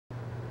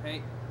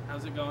Hey,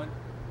 how's it going?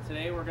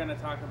 Today we're going to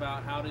talk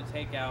about how to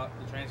take out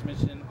the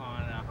transmission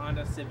on a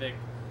Honda Civic.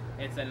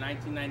 It's a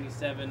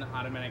 1997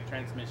 automatic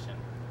transmission.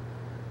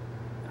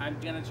 I'm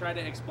going to try to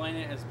explain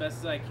it as best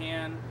as I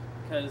can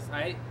because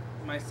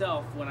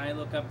myself, when I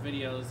look up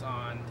videos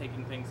on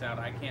taking things out,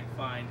 I can't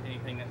find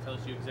anything that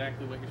tells you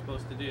exactly what you're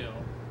supposed to do.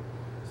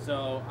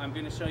 So I'm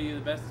going to show you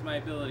the best of my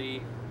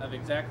ability of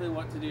exactly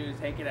what to do to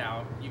take it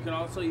out. You can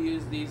also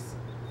use these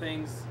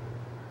things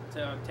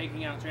to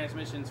taking out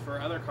transmissions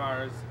for other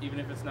cars, even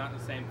if it's not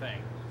the same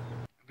thing.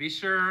 Be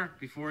sure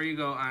before you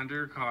go under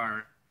your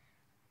car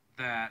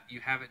that you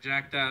have it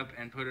jacked up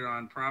and put it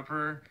on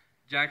proper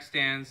jack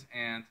stands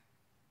and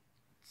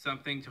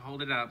something to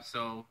hold it up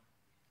so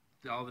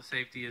all the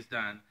safety is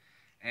done.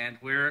 And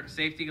wear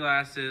safety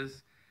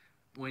glasses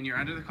when you're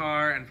under the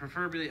car and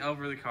preferably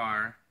over the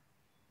car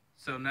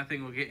so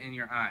nothing will get in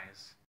your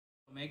eyes.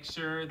 Make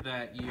sure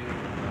that you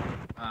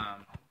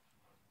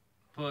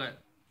put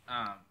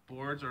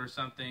boards or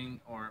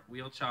something or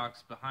wheel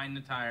chocks behind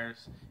the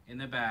tires in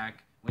the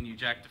back when you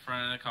jack the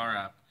front of the car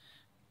up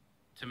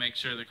to make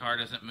sure the car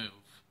doesn't move.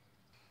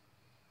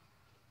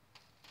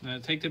 Now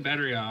take the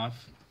battery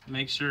off.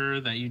 Make sure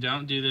that you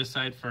don't do this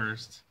side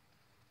first.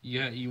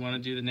 You want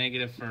to do the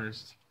negative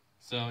first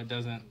so it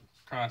doesn't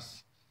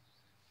cross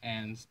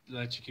and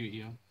electrocute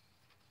you.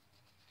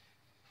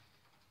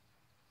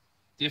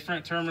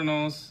 Different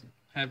terminals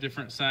have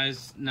different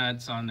size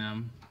nuts on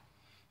them.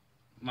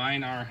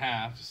 Mine are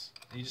halves.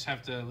 You just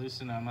have to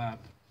loosen them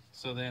up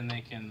so then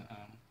they can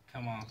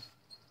come off.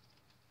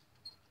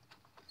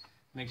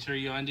 Make sure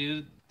you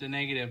undo the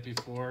negative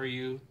before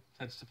you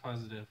touch the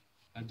positive.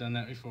 I've done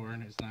that before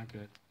and it's not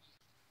good.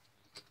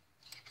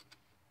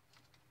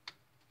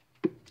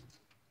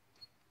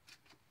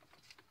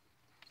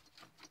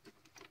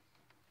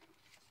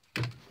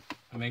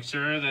 And make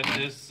sure that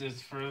this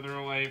is further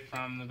away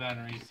from the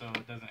battery so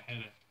it doesn't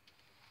hit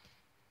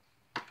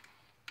it.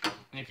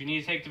 And if you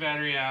need to take the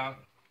battery out,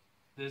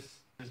 there's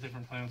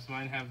different clamps.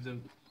 Mine have the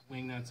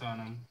wing nuts on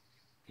them.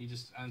 You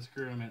just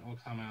unscrew them and it will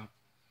come out.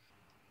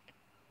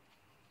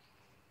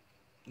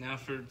 Now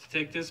to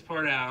take this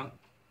part out,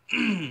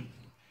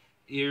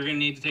 you're going to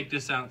need to take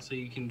this out so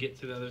you can get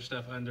to the other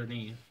stuff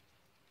underneath.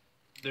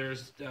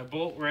 There's a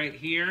bolt right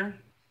here,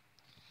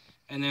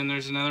 and then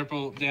there's another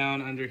bolt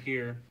down under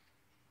here,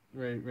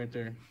 right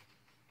there.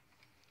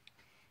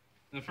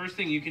 The first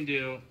thing you can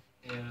do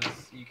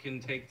is you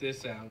can take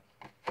this out.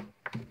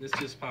 This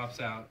just pops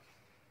out,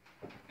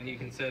 and you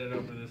can set it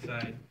over the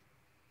side.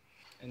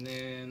 And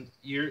then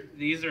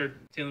these are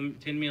 10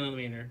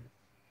 millimeter,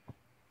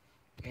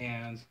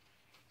 and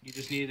you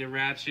just need to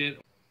ratchet,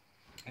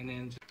 and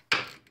then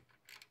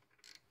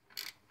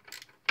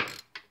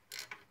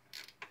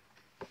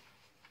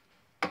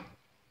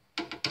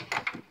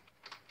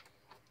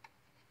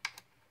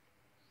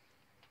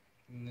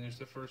and there's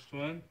the first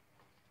one,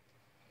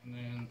 and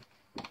then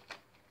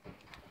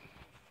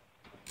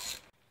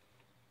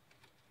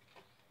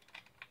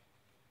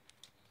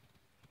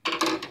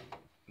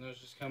those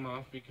just come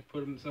off. You can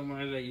put them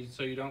somewhere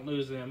so you don't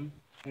lose them.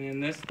 And then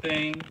this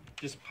thing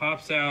just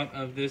pops out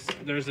of this.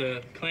 There's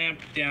a clamp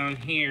down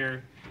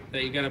here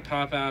that you got to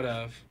pop out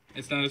of.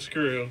 It's not a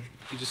screw.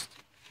 You just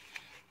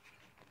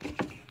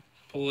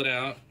pull it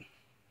out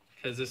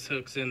because this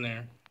hook's in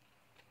there.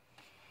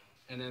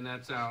 And then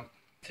that's out.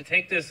 To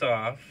take this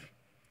off,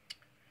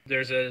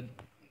 there's a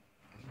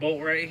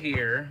bolt right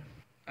here,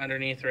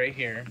 underneath right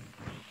here.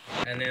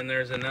 And then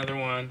there's another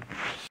one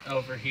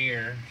over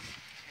here.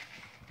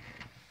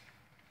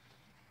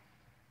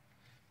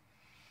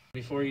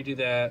 Before you do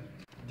that,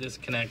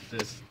 disconnect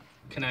this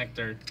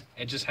connector.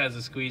 It just has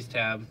a squeeze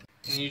tab.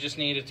 And you just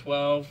need a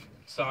 12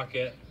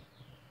 socket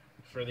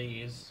for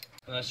these,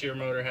 unless your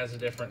motor has a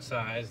different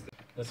size.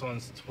 This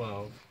one's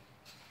 12.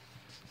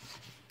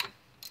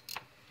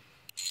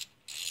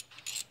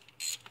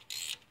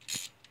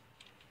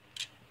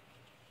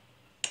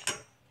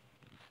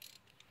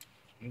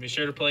 And be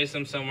sure to place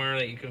them somewhere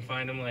that you can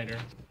find them later.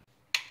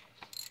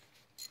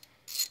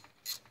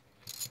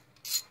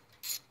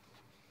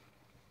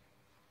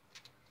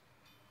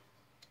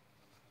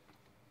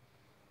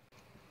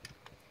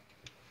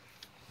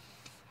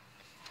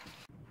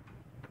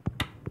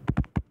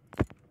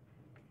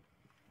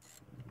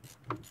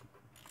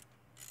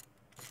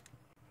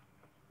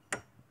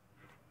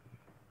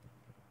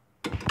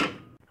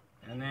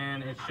 And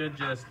then it should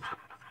just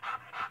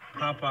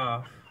pop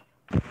off.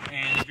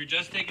 And if you're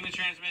just taking the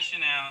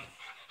transmission out,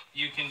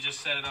 you can just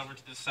set it over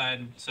to the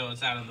side so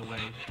it's out of the way.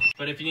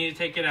 But if you need to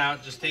take it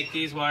out, just take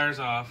these wires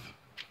off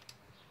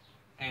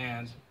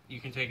and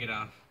you can take it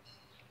off.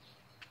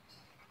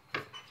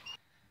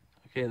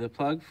 Okay, the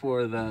plug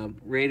for the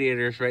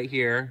radiator is right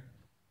here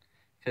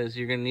because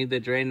you're going to need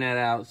to drain that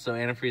out so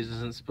antifreeze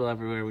doesn't spill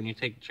everywhere when you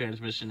take the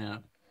transmission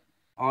out.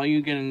 All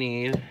you're going to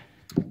need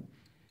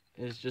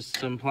is just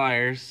some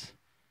pliers.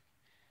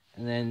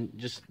 And then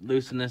just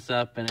loosen this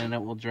up and then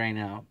it will drain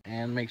out.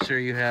 And make sure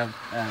you have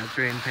a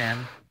drain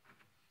pan.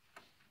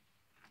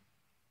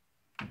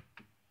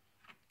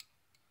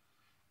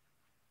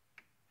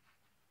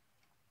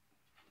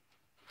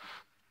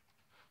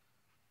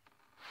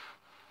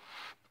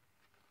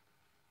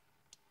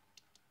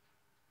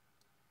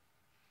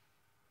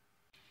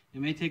 It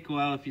may take a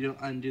while if you don't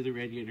undo the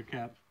radiator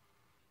cap.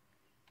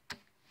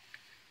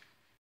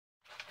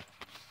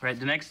 Right,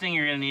 the next thing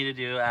you're gonna need to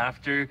do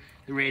after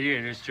the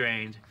radiator is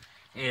drained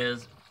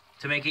is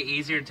to make it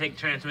easier to take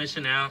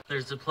transmission out.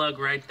 There's the plug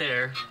right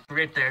there,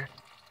 right there.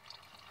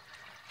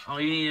 All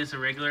you need is a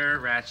regular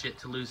ratchet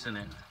to loosen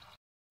it.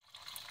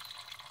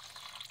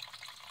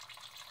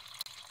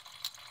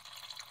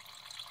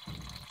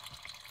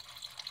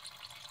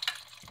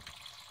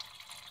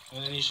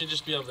 And then you should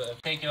just be able to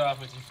take it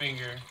off with your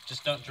finger.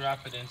 Just don't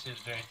drop it into the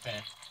drain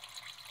pan.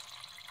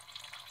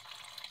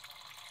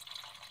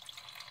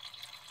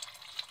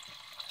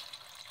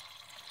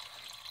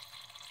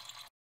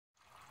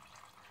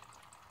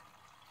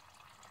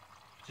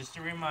 Just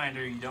a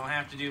reminder, you don't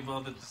have to do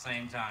both at the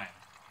same time.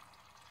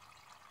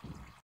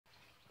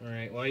 All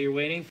right, while you're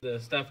waiting for the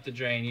stuff to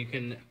drain, you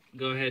can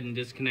go ahead and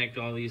disconnect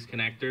all these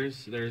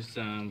connectors.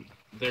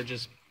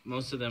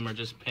 Most of them are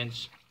just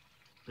pinch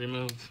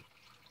removed.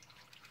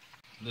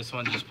 This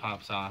one just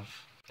pops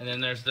off. And then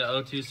there's the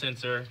O2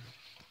 sensor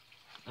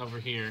over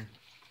here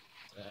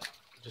that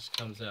just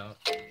comes out,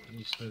 and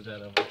you smooth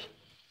that over.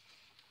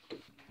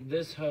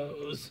 This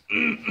hose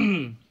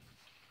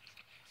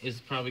is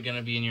probably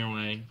gonna be in your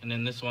way. And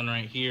then this one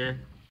right here,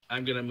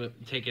 I'm gonna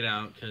take it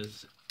out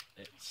because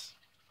it's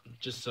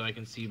just so I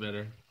can see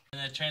better.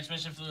 When the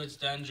transmission fluid's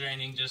done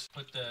draining, just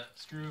put the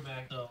screw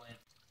back so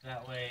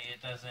that way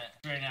it doesn't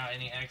drain out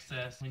any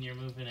excess when you're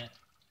moving it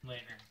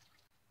later.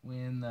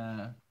 When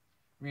the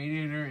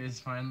radiator is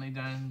finally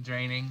done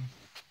draining,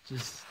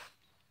 just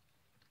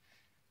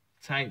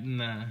tighten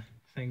the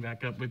thing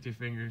back up with your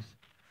fingers.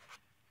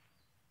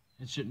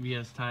 It shouldn't be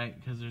as tight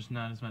because there's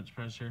not as much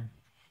pressure.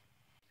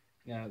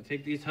 Now to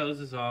take these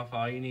hoses off,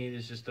 all you need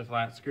is just a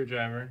flat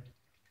screwdriver,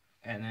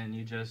 and then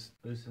you just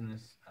loosen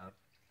this up.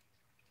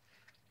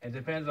 It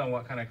depends on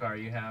what kind of car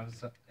you have.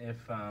 So if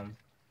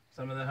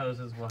some of the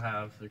hoses will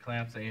have the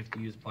clamps that you have to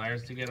use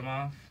pliers to get them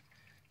off,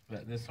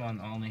 but this one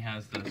only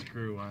has the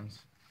screw ones.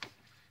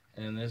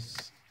 And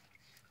this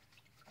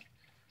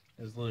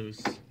is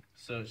loose,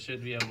 so it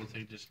should be able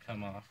to just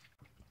come off.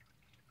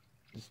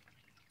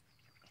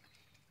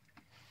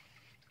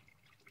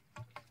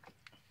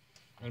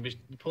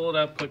 Pull it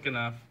up quick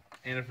enough,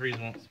 antifreeze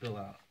won't spill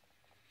out,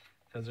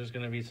 because there's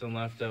going to be some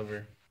left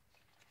over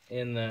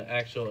in the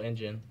actual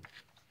engine.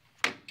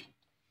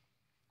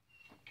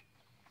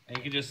 And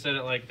you can just set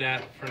it like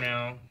that for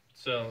now,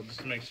 so just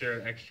to make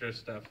sure extra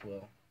stuff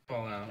will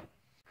fall out.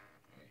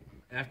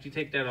 After you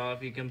take that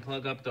off, you can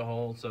plug up the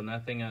hole so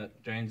nothing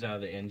drains out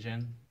of the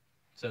engine,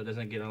 so it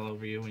doesn't get all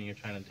over you when you're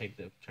trying to take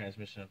the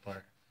transmission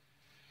apart.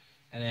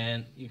 And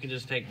then you can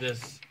just take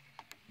this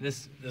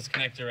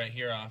connector right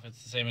here off.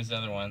 It's the same as the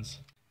other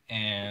ones.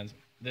 And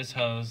this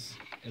hose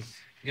is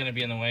going to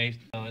be in the way,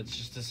 so it's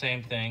just the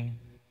same thing.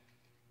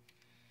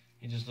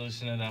 You just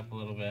loosen it up a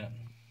little bit,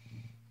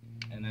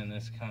 and then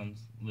this comes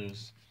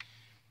loose.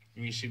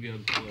 And you should be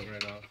able to pull it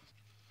right off.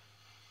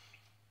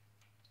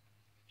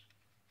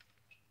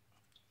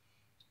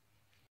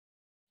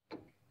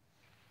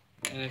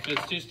 And if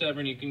it's too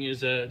stubborn, you can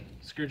use a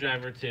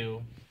screwdriver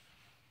to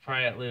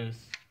pry it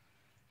loose,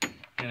 and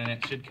then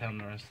it should come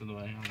the rest of the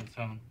way on its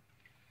own.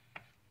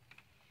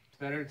 It's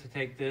better to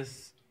take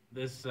this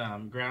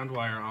ground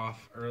wire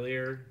off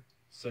earlier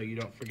so you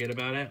don't forget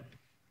about it.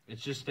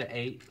 It's just an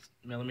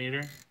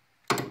 8mm.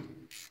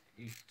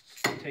 You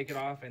take it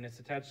off, and it's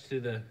attached to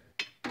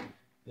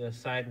the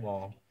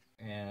sidewall,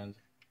 and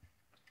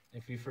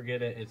if you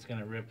forget it, it's going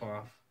to rip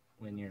off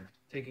when you're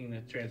taking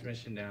the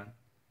transmission down.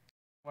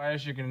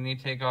 Wires you're going to need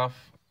to take off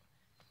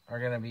are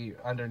going to be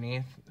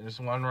underneath. There's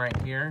one right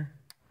here.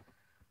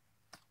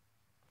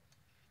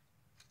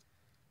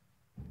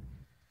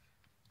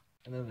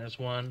 And then there's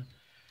one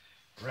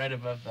right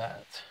above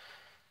that,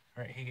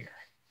 right here.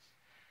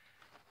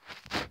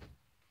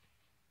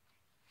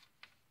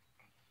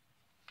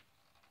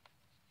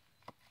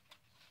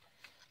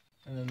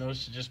 And then those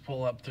should just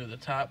pull up through the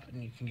top,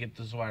 and you can get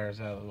those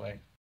wires out of the way.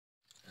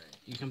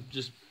 You can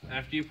just,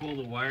 after you pull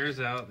the wires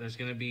out, there's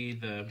going to be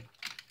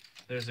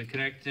there's a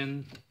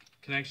connection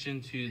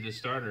to the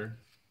starter.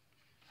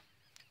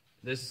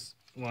 This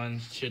one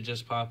should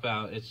just pop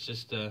out. It's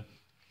just a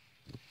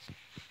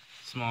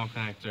small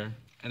connector.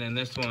 And then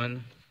this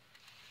one,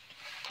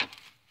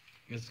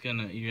 you're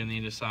gonna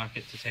need a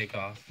socket to take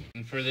off.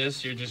 And for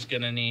this, you're just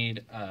gonna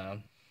need a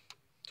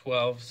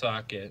 12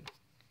 socket.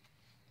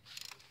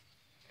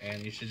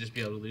 And you should just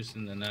be able to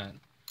loosen the nut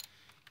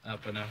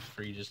up enough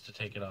for you just to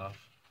take it off.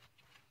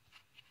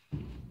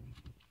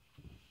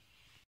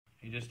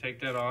 You just take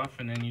that off,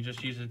 and then you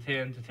just use a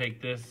 10 to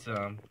take this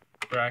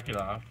bracket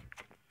off,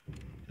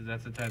 because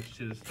that's attached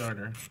to the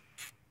starter.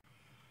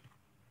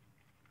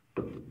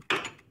 And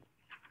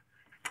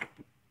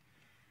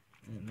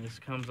this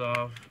comes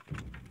off,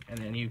 and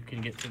then you can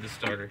get to the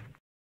starter.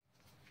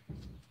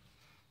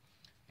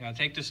 Now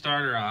take the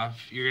starter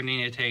off. You're going to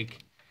need to take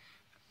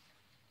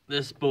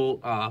this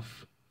bolt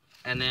off,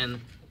 and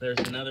then there's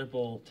another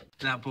bolt,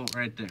 that bolt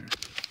right there.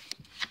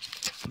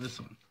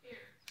 This one.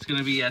 It's going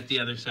to be at the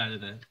other side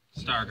of the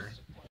starter.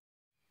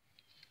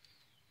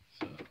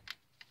 So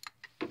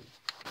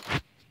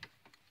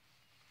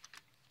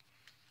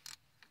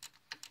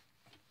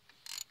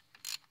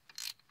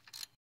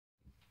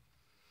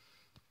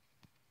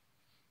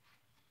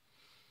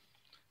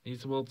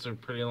These bolts are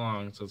pretty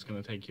long, so it's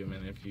going to take you a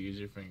minute if you use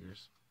your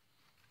fingers.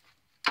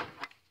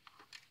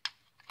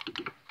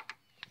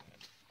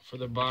 For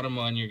the bottom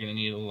one, you're going to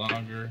need a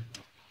longer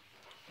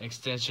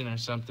extension or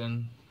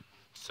something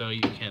so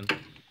you can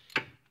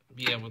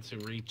be able to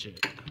reach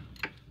it.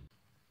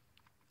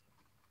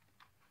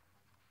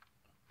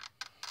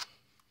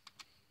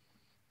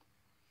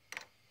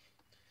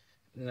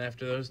 And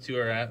after those two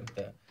are out,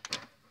 the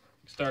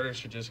starter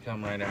should just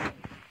come right out.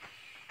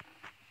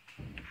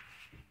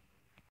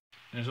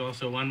 There's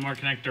also one more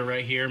connector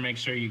right here. Make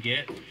sure you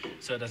get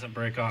so it doesn't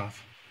break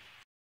off.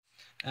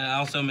 And I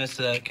also missed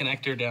a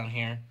connector down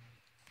here.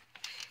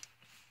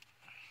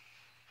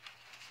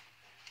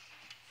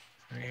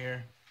 Right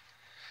here.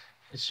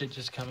 It should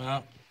just come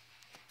out.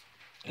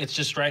 It's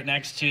just right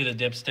next to the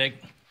dipstick.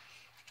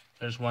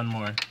 There's one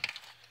more.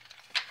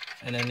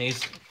 And then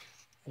these,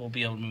 we'll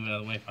be able to move it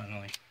out of the way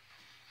finally.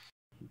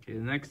 Okay,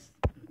 the next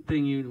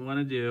thing you want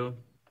to do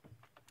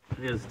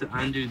is to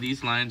undo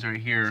these lines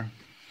right here.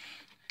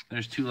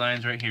 There's two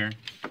lines right here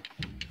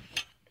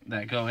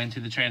that go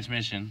into the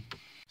transmission.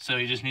 So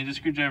you just need a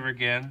screwdriver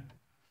again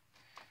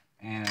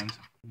and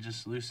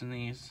just loosen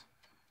these.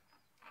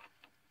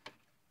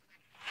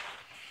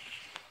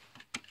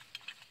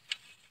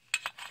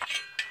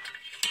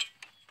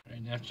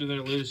 And after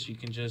they're loose, you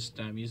can just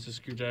use the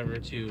screwdriver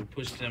to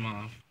push them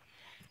off.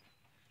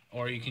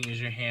 Or you can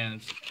use your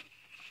hands to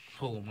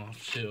pull them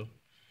off too.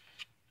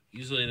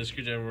 Usually the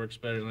screwdriver works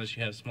better unless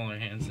you have smaller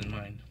hands than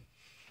mine.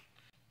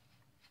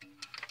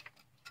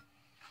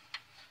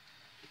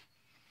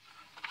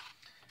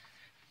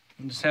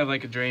 And just have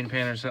like a drain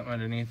pan or something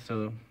underneath,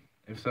 so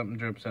if something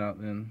drips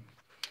out, then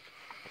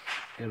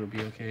it'll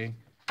be okay.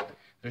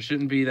 There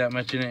shouldn't be that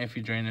much in it if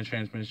you drain the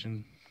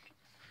transmission.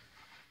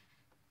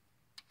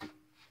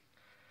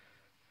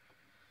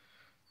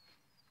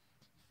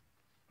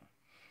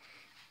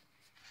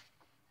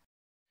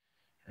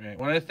 Right.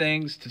 One of the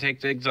things to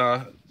take the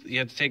exhaust, you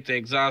have to take the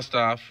exhaust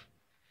off.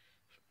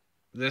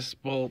 This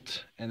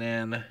bolt, and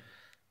then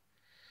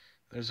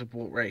there's a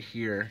bolt right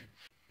here.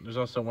 There's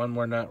also one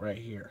more nut right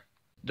here.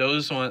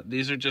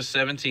 These are just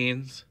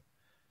 17s,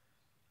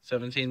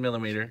 17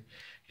 millimeter.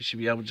 You should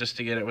be able just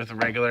to get it with a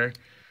regular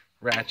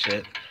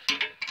ratchet.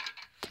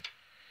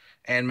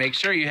 And make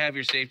sure you have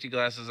your safety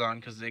glasses on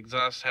because the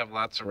exhausts have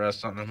lots of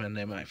rust on them and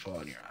they might fall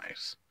on your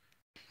eyes.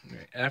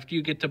 Right. After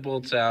you get the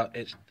bolts out,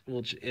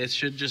 it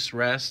should just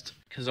rest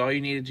because all you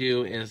need to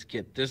do is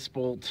get this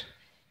bolt,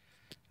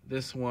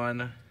 this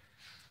one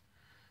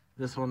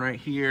right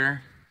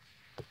here,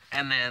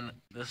 and then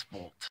this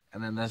bolt,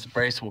 and then this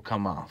brace will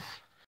come off.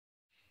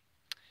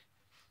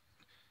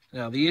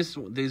 Now these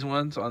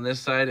ones on this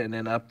side and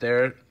then up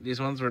there,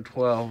 these ones were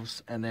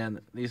 12s, and then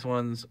these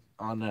ones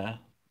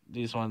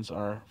these ones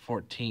are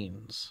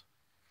 14s.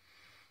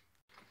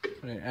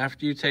 Right,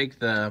 after you take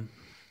the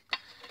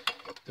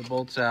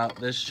bolts out,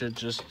 this should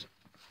just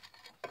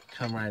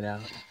come right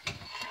out.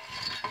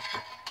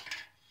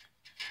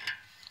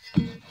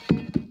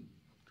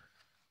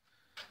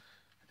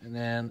 And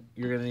then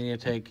you're gonna need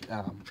to take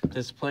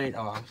this plate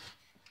off.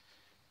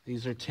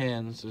 These are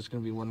 10s. There's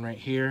gonna be one right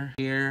here,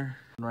 here,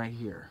 and right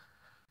here.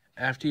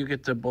 After you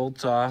get the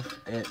bolts off,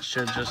 it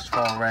should just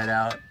fall right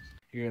out.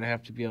 You're gonna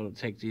have to be able to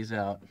take these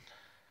out.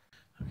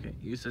 Okay,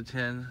 use a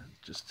 10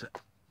 just to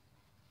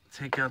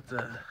take out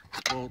the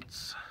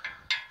bolts.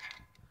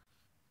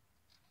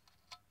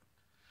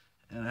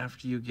 And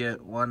after you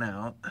get one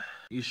out,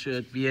 you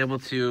should be able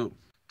to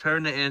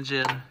turn the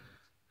engine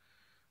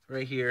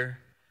right here.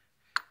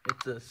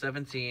 It's a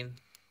 17.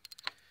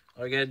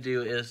 All you gotta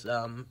do is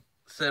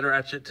set a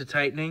ratchet to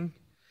tightening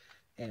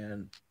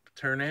and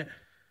turn it.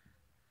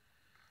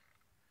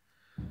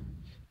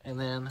 And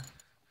then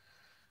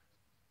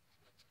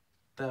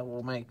that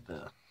will make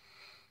the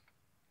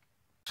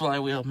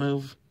flywheel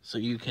move so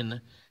you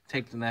can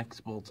take the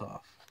next bolt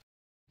off.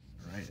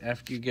 All right,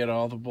 after you get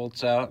all the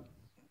bolts out,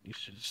 you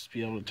should just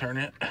be able to turn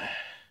it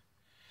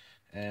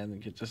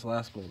and get this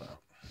last bolt out.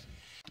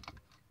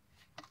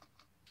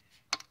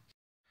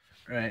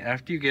 All right,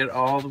 after you get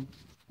all the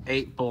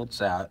 8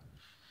 bolts out,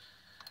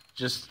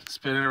 just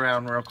spin it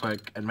around real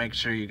quick and make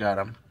sure you got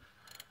them.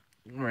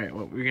 All right,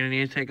 what we're gonna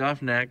need to take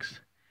off next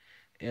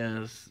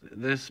is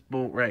this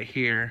bolt right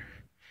here,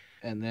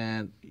 and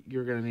then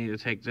you're gonna need to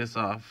take this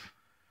off.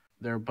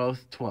 They're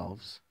both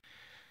 12s.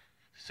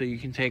 So you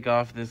can take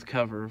off this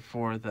cover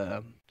for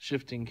the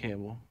shifting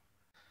cable.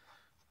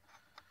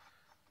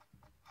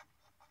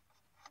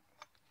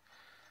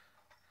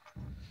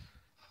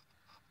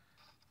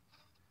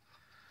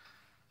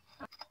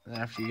 And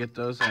after you get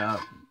those out,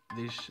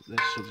 this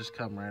should just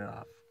come right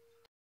off.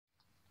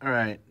 All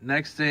right,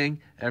 next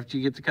thing, after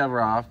you get the cover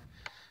off,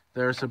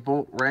 there's a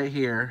bolt right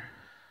here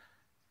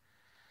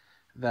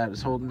that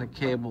is holding the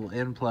cable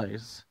in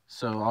place.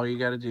 So all you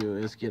got to do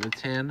is get a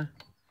 10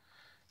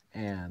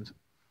 and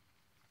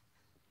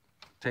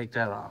take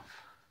that off.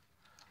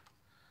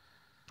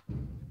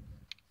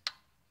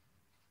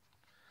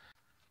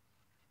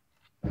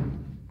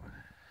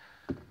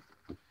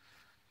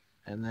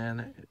 And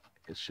then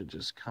it should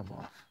just come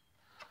off.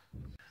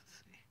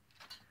 Let's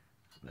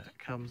see.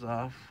 comes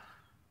off.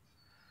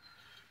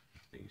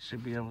 You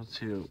should be able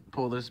to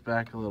pull this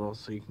back a little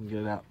so you can get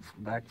it out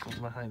back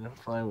from behind the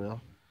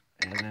flywheel,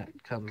 and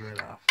it comes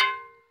right off.